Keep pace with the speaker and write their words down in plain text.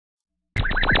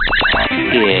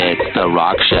It's The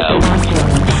Rock Show.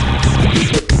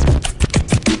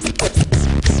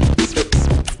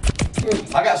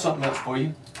 I got something else for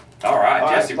you. All right,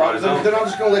 Jesse brought his own. Then I'm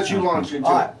just going to let you launch into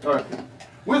it. All right.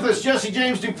 With us, Jesse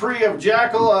James Dupree of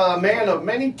Jackal, a man of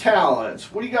many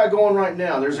talents. What do you got going right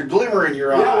now? There's a glimmer in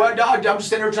your eye. Yeah, well, I'm just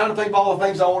sitting there trying to think of all the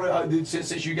things I want to,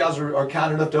 since you guys are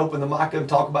kind enough to open the mic and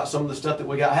talk about some of the stuff that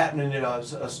we got happening,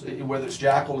 whether it's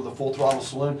Jackal or the Full Throttle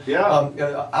Saloon. Yeah.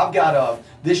 I've got,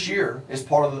 this year, as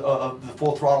part of the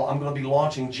Full Throttle, I'm going to be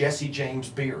launching Jesse James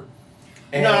beer.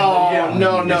 And,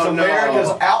 no. It's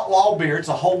America's outlaw beer. It's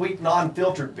a whole wheat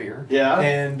non-filtered beer. Yeah.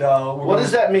 And what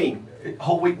does that mean?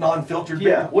 Whole wheat non-filtered beer.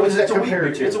 Yeah. What does that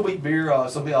compare to? It's a wheat beer.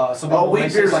 Some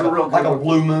wheat beers are real good. Like a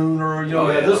Blue Moon, or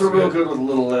Those are real good with a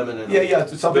little lemon in them. Yeah.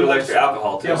 Some A little people, extra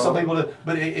alcohol too. Yeah, some people do.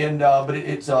 But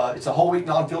it's a whole wheat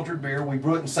non-filtered beer. We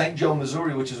brew it in St. Joe,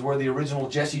 Missouri, which is where the original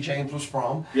Jesse James was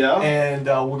from. Yeah. And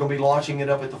we're going to be launching it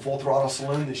up at the Full Throttle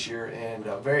Saloon this year, and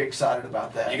very excited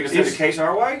about that. You gonna send a case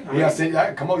our way? Yeah. See,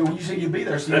 come on. You said you'd be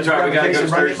there. So That's right. We gotta go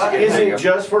upstairs. Is it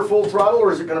just for Full Throttle,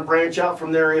 or is it going to branch out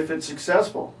from there if it's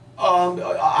successful?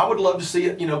 I would love to see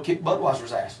it, kick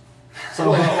Budweiser's ass.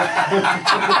 So,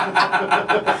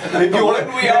 if you want,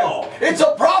 we all. It's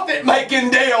a profit-making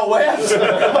deal, Wes.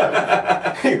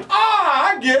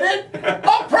 I get it.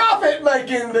 A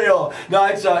profit-making deal. No,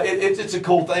 it's a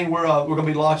cool thing. We're going to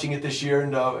be launching it this year,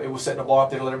 and it was setting a bar up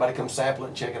there to let everybody come sample it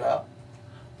and check it out.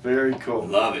 Very cool.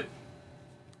 Love it.